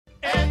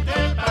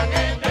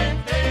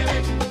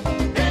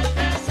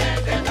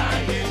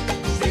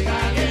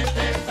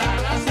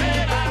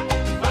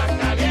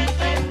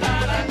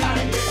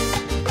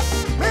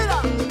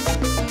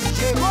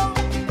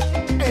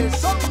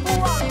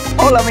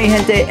Hola mi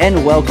gente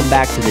and welcome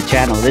back to the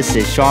channel. This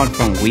is Sean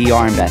from We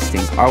Are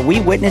Investing. Are we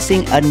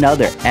witnessing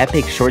another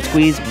epic short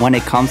squeeze when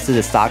it comes to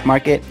the stock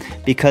market?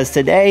 Because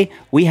today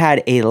we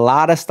had a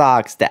lot of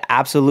stocks that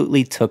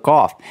absolutely took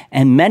off,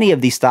 and many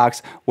of these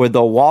stocks were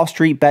the Wall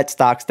Street bet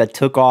stocks that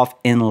took off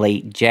in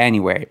late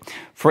January.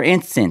 For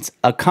instance,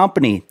 a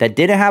company that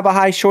didn't have a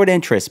high short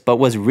interest but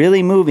was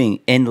really moving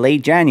in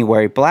late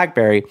January,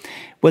 BlackBerry,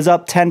 was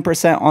up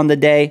 10% on the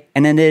day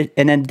and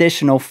an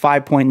additional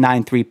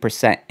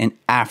 5.93% in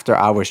after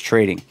hours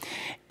trading.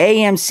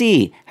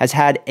 AMC has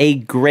had a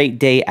great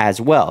day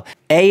as well.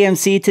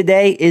 AMC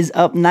today is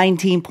up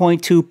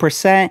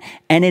 19.2%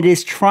 and it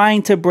is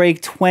trying to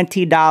break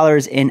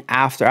 $20 in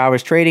after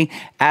hours trading.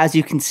 As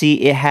you can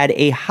see, it had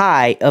a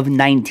high of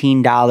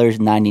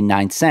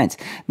 $19.99.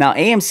 Now,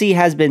 AMC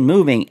has been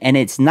moving and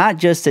it's not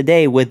just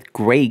today with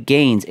great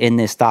gains in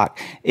this stock.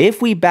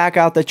 If we back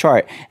out the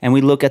chart and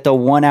we look at the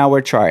 1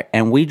 hour chart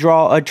and we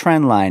draw a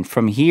trend line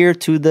from here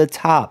to the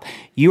top,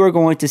 you are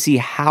going to see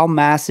how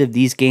massive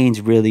these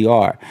gains really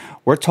are.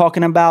 We're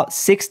talking about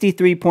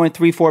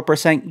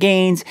 63.34%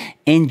 gains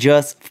in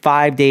just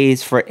 5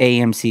 days for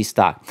AMC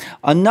stock.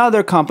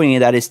 Another company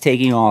that is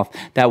taking off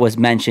that was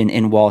mentioned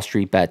in Wall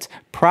Street Bets,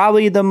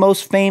 probably the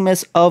most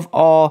famous of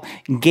all,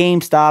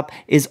 Gamestop,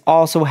 is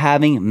also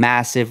having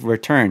massive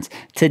returns.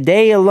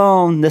 Today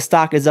alone, the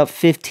stock is up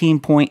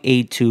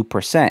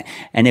 15.82%.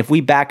 And if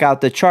we back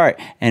out the chart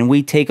and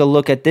we take a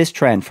look at this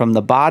trend from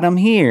the bottom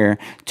here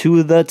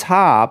to the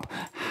top,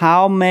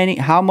 how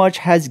much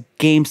has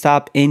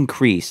GameStop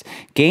increased?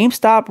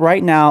 GameStop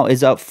right now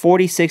is up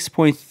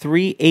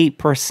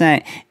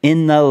 46.38%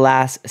 in the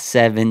last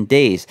 7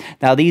 days.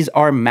 Now, these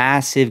are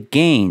massive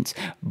gains,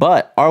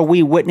 but are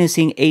we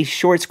witnessing a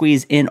short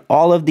squeeze in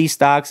all of these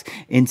stocks,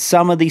 in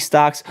some of these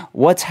stocks?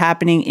 What's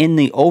happening in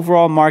the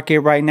overall market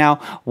right now?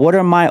 What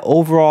are my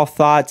overall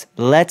thoughts?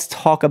 Let's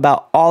talk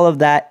about all of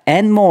that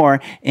and more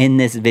in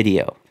this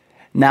video.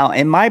 Now,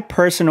 in my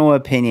personal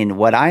opinion,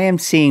 what I am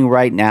seeing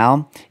right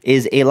now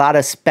is a lot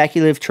of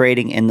speculative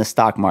trading in the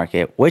stock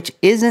market, which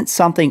isn't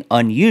something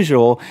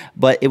unusual,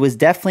 but it was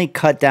definitely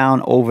cut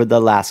down over the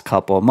last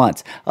couple of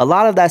months. A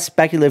lot of that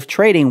speculative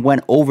trading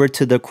went over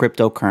to the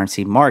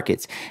cryptocurrency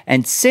markets.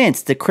 And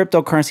since the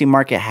cryptocurrency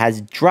market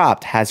has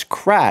dropped, has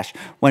crashed,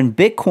 when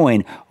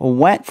Bitcoin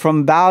went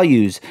from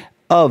values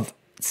of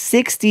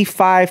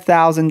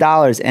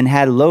 $65,000 and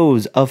had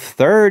lows of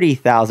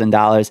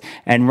 $30,000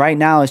 and right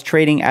now is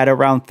trading at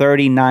around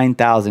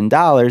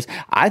 $39,000,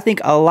 I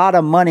think a lot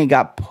of money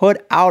got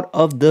put out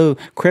of the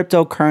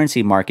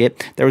cryptocurrency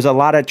market. There was a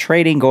lot of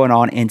trading going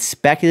on in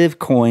speculative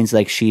coins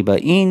like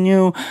Shiba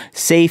Inu,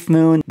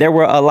 SafeMoon. There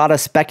were a lot of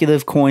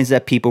speculative coins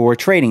that people were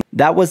trading.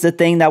 That was the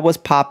thing that was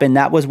popping.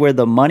 That was where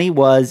the money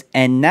was.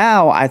 And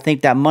now I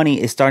think that money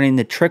is starting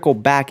to trickle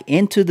back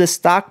into the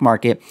stock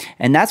market.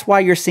 And that's why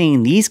you're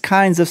seeing these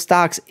kinds of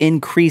stocks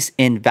increase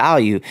in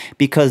value,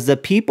 because the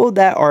people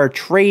that are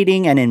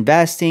trading and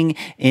investing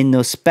in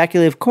those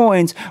speculative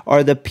coins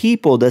are the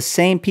people, the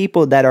same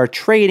people that are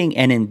trading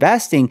and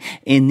investing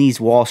in these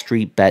Wall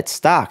Street bet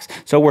stocks.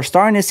 So we're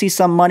starting to see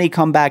some money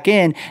come back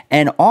in.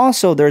 And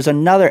also there's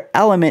another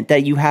element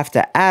that you have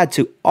to add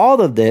to all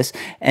of this,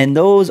 and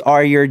those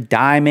are your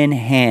diamond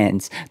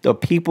hands, the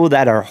people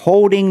that are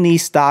holding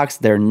these stocks.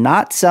 They're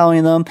not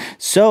selling them,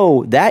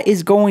 so that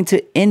is going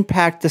to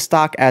impact the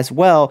stock as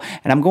well,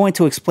 and I'm going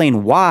to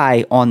explain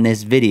why on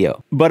this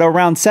video. But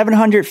around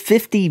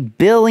 $750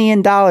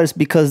 billion,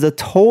 because the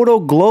total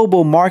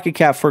global market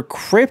cap for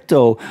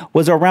crypto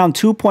was around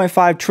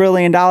 $2.5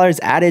 trillion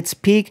at its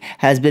peak,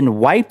 has been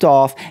wiped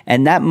off,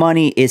 and that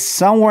money is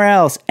somewhere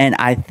else, and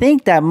I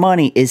think that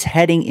money is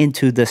heading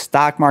into the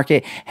stock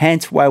market,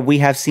 hence why we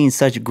have seen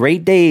such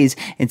great days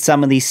in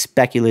some of these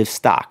speculative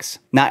stocks.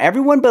 Now,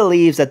 everyone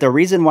believes that the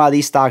reason why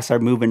these stocks are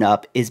moving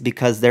up is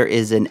because there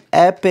is an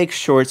epic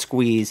short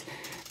squeeze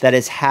that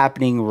is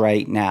happening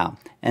right now,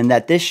 and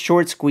that this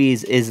short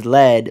squeeze is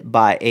led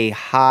by a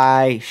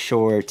high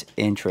short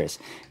interest,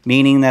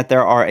 meaning that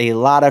there are a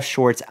lot of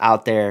shorts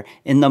out there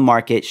in the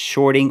market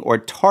shorting or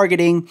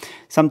targeting.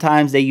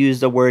 Sometimes they use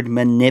the word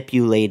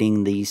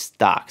manipulating these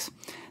stocks.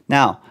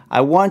 Now, I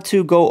want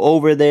to go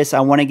over this. I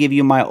want to give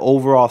you my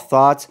overall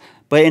thoughts,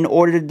 but in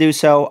order to do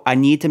so, I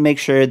need to make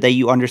sure that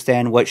you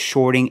understand what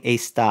shorting a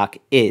stock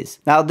is.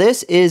 Now,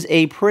 this is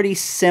a pretty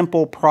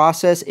simple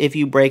process if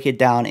you break it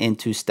down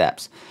into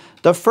steps.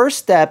 The first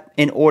step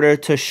in order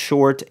to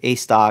short a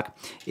stock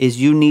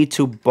is you need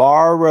to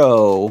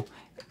borrow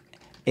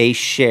a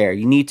share.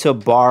 You need to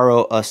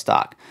borrow a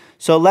stock.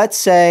 So let's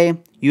say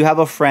you have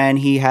a friend,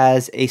 he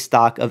has a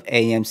stock of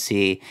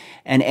AMC,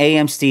 and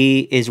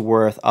AMC is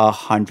worth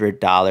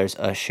 $100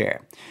 a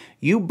share.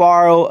 You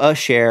borrow a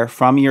share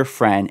from your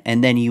friend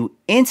and then you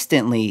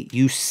instantly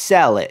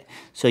sell it.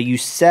 So you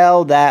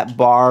sell that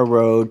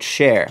borrowed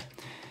share.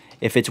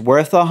 If it's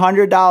worth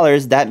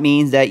 $100, that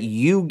means that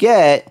you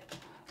get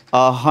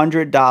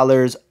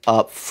 $100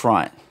 up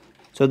front.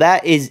 So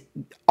that is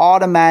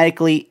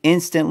automatically,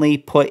 instantly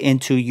put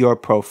into your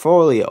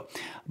portfolio.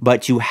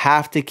 But you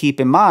have to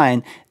keep in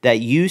mind that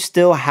you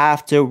still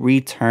have to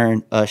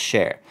return a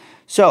share.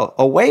 So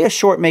a way a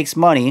short makes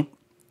money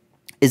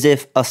is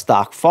if a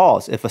stock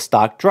falls, if a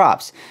stock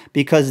drops,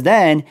 because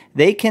then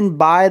they can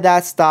buy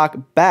that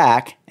stock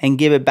back and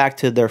give it back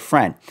to their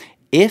friend.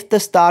 If the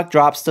stock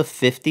drops to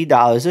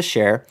 $50 a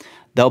share,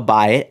 they'll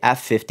buy it at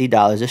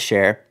 $50 a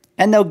share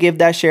and they'll give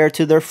that share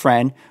to their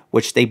friend,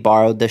 which they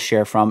borrowed the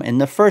share from in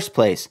the first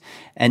place.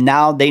 And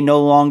now they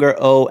no longer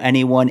owe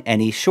anyone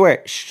any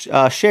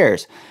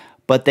shares,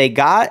 but they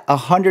got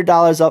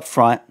 $100 up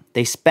front.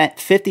 They spent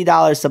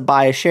 $50 to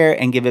buy a share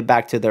and give it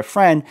back to their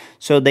friend,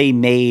 so they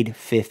made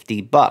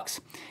 50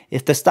 bucks.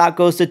 If the stock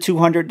goes to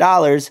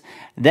 $200,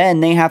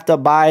 then they have to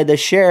buy the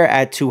share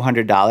at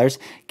 $200,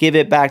 give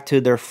it back to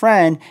their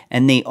friend,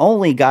 and they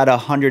only got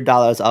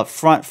 $100 up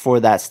front for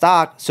that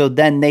stock, so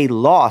then they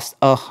lost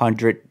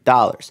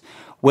 $100.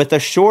 With a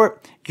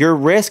short, your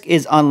risk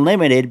is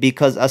unlimited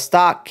because a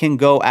stock can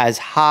go as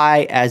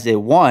high as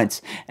it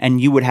wants,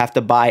 and you would have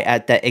to buy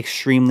at that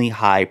extremely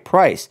high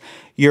price.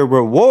 Your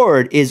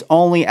reward is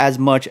only as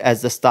much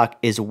as the stock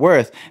is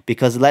worth,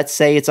 because let's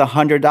say it's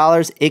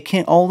 $100, it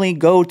can only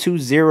go to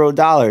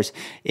 $0.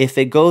 If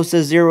it goes to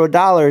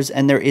 $0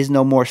 and there is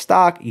no more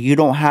stock, you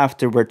don't have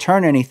to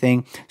return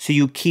anything, so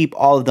you keep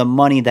all of the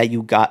money that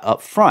you got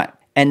up front.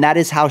 And that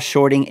is how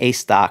shorting a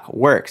stock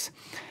works.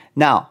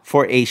 Now,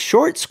 for a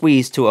short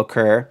squeeze to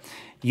occur,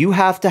 you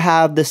have to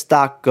have the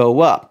stock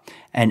go up.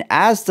 And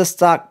as the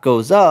stock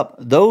goes up,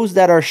 those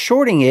that are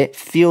shorting it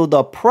feel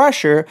the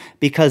pressure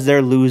because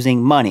they're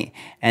losing money.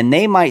 And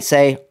they might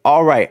say,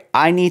 all right,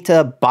 I need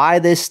to buy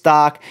this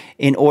stock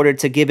in order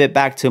to give it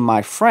back to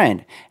my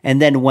friend.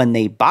 And then when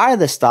they buy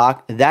the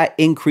stock, that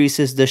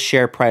increases the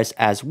share price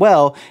as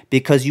well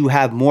because you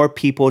have more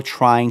people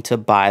trying to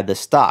buy the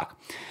stock.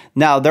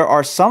 Now, there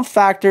are some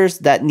factors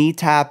that need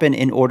to happen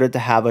in order to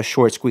have a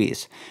short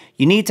squeeze.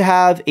 You need to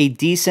have a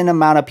decent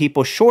amount of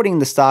people shorting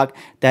the stock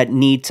that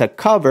need to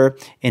cover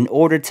in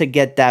order to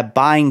get that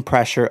buying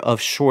pressure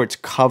of shorts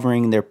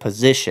covering their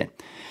position.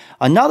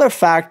 Another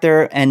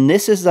factor, and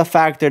this is the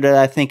factor that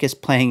I think is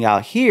playing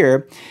out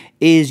here,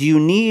 is you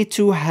need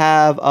to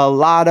have a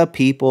lot of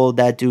people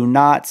that do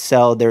not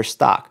sell their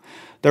stock.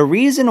 The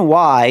reason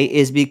why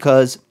is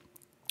because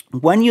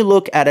when you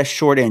look at a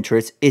short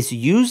interest, it's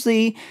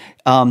usually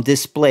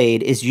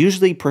displayed, is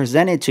usually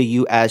presented to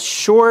you as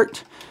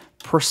short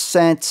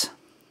percent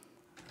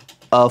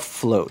of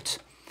float.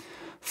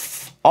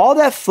 All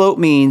that float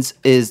means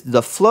is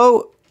the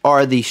float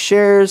are the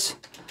shares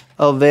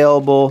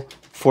available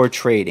for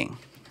trading.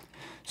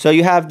 So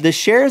you have the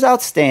shares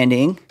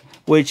outstanding,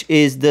 which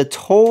is the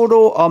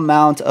total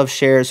amount of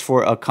shares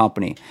for a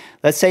company.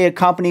 Let's say a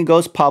company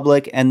goes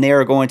public and they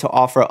are going to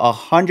offer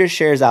 100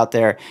 shares out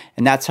there,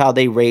 and that's how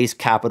they raise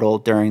capital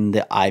during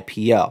the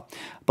IPO.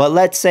 But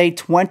let's say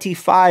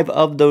 25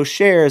 of those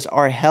shares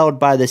are held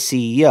by the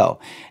CEO,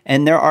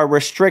 and there are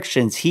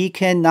restrictions. He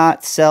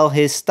cannot sell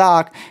his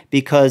stock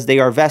because they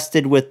are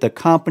vested with the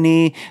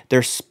company.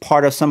 They're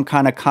part of some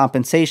kind of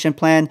compensation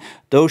plan.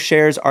 Those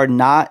shares are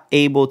not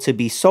able to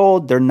be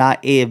sold. They're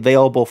not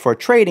available for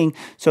trading,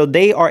 so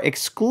they are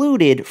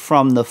excluded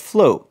from the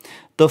float.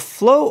 The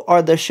float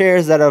are the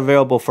shares that are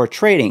available for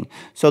trading.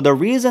 So the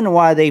reason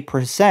why they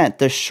present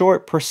the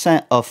short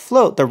percent of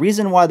float, the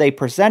reason why they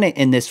present it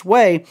in this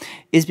way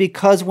is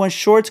because when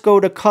shorts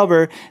go to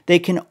cover, they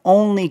can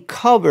only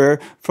cover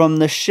from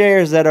the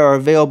shares that are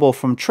available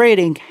from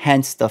trading,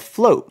 hence the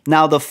float.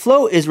 Now the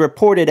float is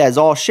reported as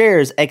all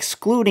shares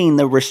excluding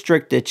the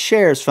restricted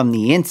shares from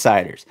the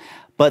insiders.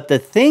 But the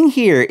thing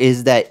here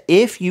is that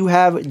if you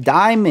have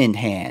diamond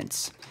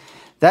hands,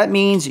 that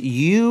means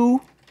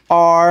you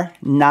are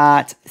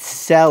not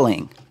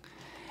selling.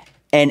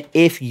 And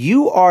if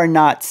you are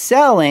not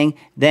selling,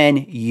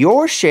 then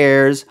your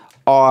shares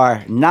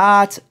are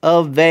not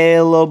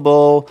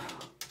available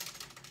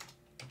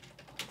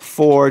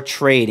for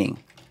trading,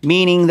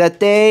 meaning that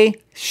they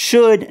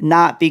should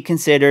not be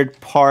considered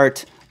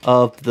part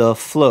of the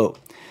float.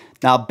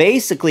 Now,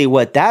 basically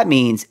what that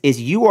means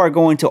is you are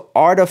going to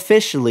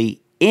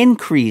artificially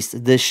increase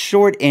the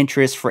short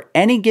interest for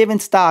any given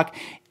stock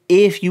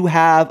if you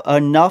have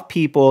enough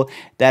people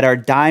that are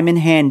diamond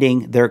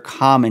handing their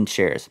common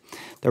shares.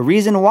 The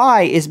reason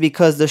why is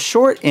because the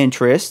short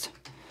interest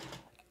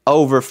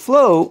over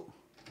float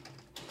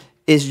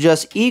is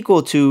just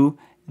equal to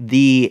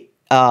the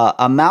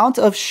amount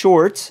of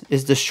shorts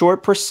is the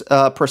short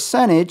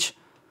percentage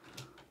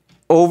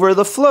over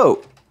the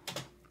float.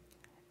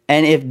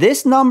 And if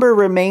this number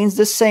remains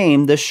the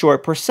same, the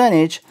short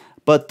percentage,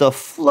 but the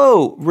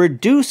float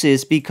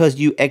reduces because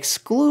you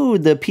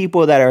exclude the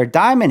people that are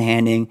diamond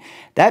handing,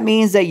 that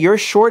means that your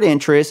short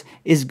interest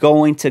is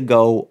going to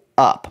go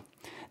up.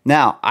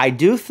 Now, I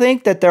do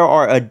think that there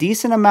are a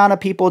decent amount of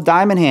people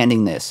diamond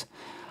handing this.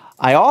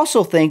 I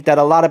also think that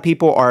a lot of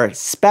people are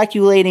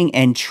speculating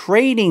and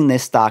trading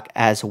this stock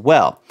as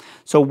well.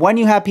 So when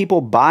you have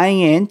people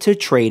buying in to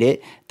trade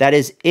it, that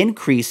is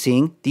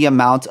increasing the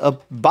amount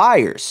of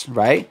buyers,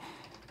 right?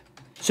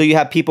 So you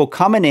have people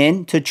coming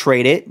in to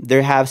trade it.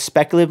 They have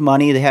speculative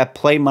money. They have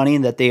play money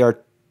that they are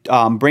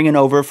bringing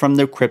over from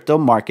the crypto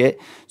market.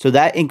 So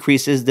that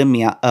increases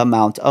the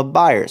amount of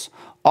buyers.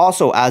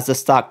 Also, as the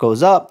stock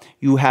goes up,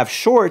 you have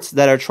shorts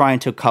that are trying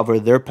to cover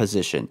their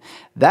position.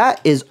 That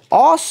is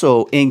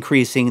also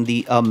increasing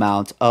the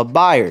amount of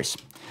buyers.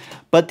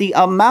 But the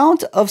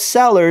amount of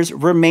sellers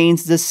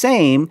remains the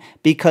same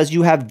because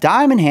you have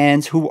diamond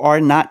hands who are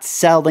not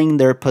selling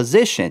their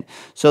position.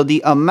 So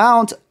the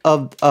amount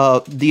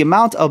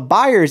of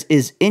buyers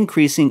is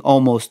increasing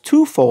almost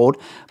twofold,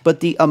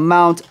 but the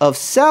amount of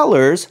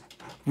sellers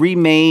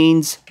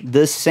remains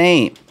the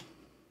same.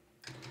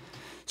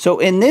 So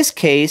in this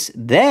case,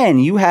 then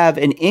you have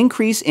an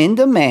increase in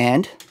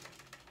demand,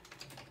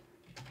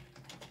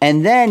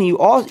 and then you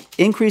all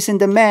increase in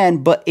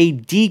demand, but a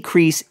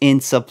decrease in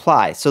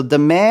supply. So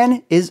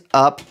demand is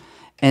up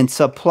and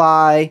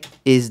supply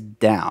is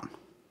down.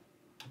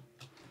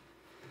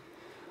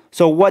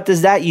 So what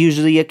does that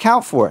usually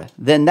account for?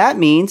 Then that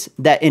means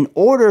that in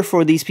order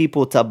for these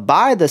people to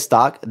buy the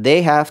stock,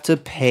 they have to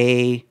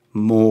pay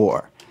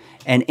more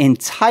and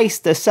entice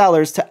the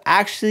sellers to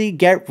actually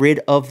get rid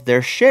of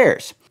their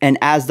shares. And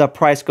as the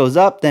price goes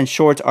up, then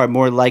shorts are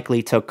more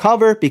likely to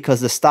cover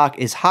because the stock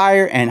is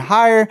higher and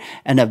higher,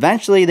 and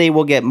eventually they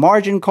will get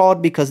margin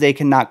called because they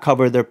cannot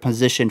cover their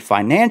position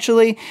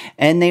financially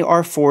and they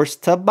are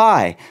forced to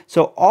buy.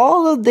 So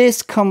all of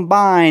this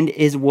combined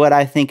is what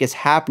I think is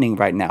happening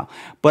right now.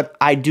 But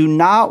I do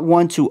not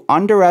want to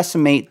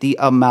underestimate the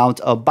amount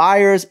of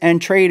buyers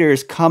and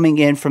traders coming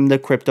in from the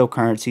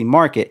cryptocurrency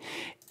market.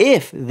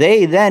 If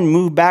they then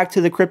move back to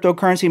the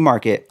cryptocurrency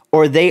market,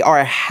 or they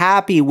are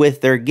happy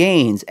with their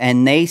gains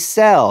and they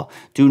sell,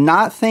 do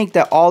not think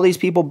that all these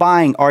people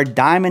buying are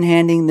diamond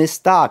handing this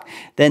stock.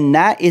 Then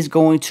that is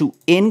going to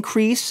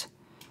increase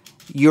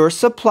your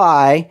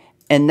supply,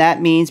 and that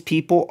means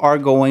people are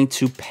going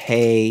to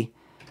pay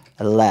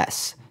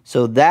less.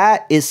 So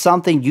that is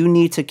something you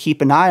need to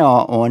keep an eye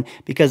on,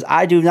 because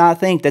I do not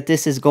think that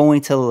this is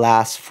going to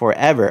last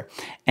forever.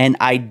 And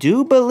I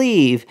do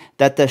believe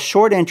that the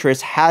short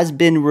interest has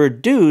been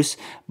reduced,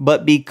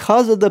 but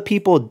because of the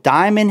people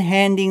diamond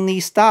handing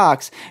these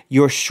stocks,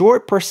 your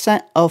short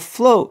percent of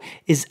float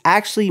is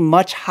actually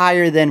much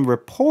higher than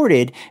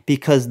reported,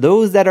 because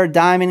those that are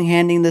diamond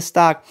handing the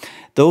stock,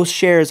 those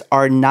shares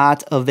are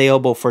not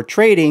available for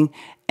trading,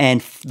 and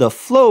the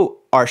float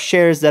are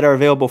shares that are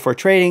available for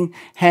trading.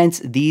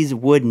 Hence, these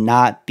would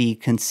not be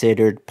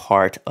considered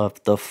part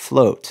of the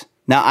float.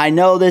 Now, I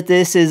know that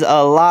this is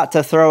a lot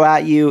to throw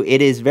at you.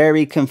 It is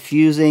very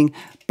confusing,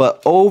 but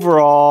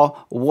overall,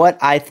 what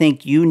I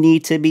think you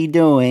need to be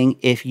doing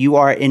if you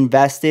are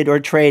invested or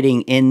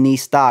trading in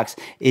these stocks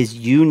is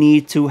you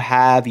need to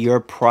have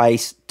your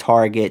price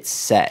target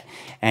set.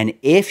 And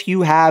if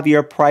you have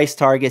your price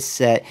target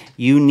set,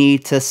 you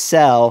need to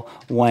sell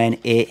when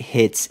it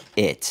hits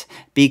it.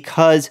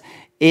 Because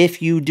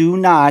if you do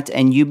not,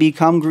 and you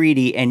become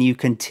greedy and you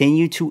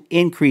continue to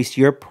increase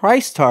your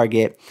price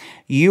target,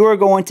 you are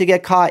going to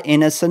get caught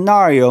in a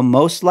scenario,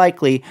 most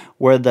likely,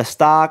 where the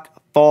stock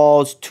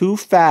falls too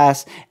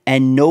fast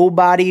and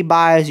nobody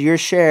buys your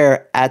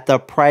share at the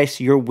price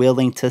you're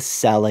willing to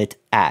sell it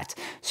at.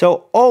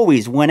 So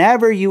always,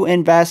 whenever you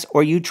invest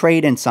or you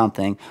trade in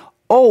something,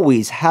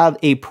 always have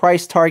a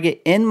price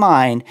target in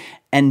mind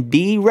and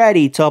be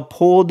ready to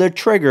pull the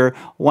trigger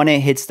when it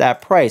hits that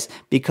price.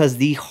 Because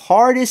the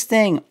hardest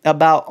thing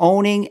about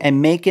owning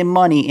and making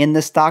money in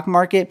the stock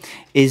market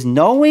is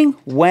knowing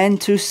when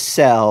to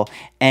sell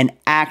and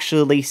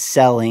actually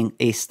selling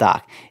a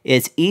stock.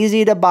 It's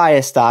easy to buy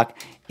a stock.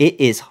 It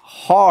is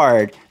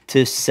hard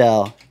to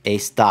sell a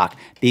stock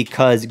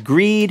because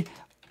greed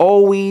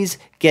always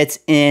gets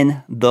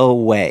in the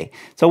way.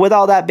 So with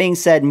all that being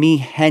said, mi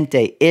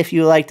gente, if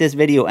you like this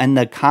video and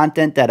the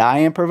content that I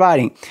am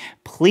providing,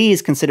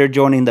 please consider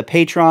joining the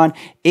Patreon.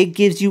 It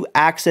gives you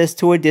access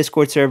to a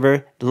Discord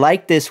server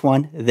like this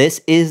one.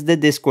 This is the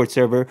Discord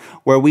server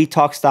where we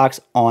talk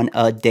stocks on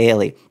a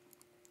daily.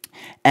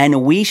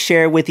 And we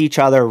share with each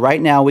other.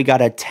 Right now, we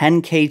got a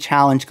 10K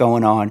challenge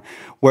going on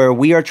where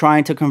we are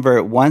trying to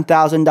convert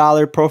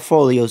 $1,000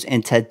 portfolios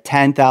into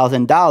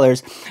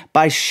 $10,000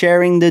 by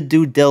sharing the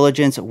due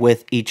diligence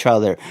with each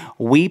other.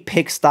 We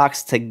pick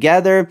stocks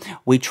together.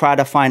 We try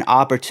to find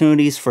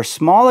opportunities for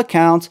small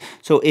accounts.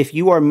 So if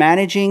you are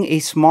managing a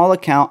small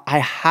account, I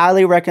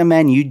highly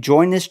recommend you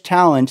join this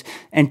challenge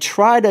and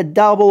try to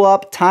double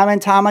up time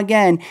and time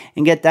again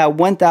and get that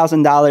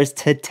 $1,000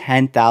 to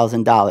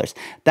 $10,000.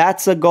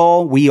 That's a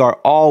goal we are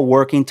all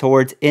working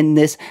towards in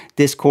this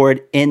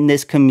Discord, in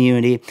this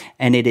community,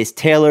 and it is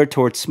tailored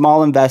towards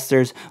small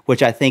investors,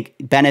 which I think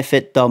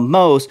benefit the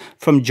most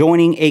from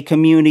joining a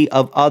community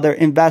of other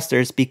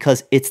investors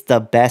because it's the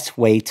best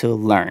way to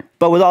learn.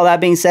 But with all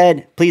that being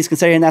said, please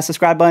consider hitting that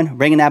subscribe button,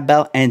 ringing that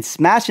bell, and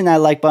smashing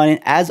that like button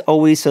as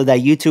always so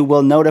that YouTube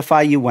will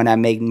notify you when I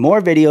make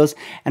more videos,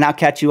 and I'll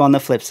catch you on the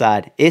flip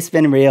side. It's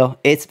been real,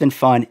 it's been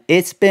fun,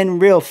 it's been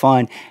real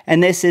fun,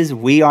 and this is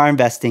We Are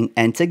Investing,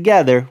 and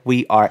together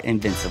we are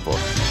invincible.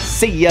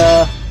 See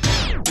ya!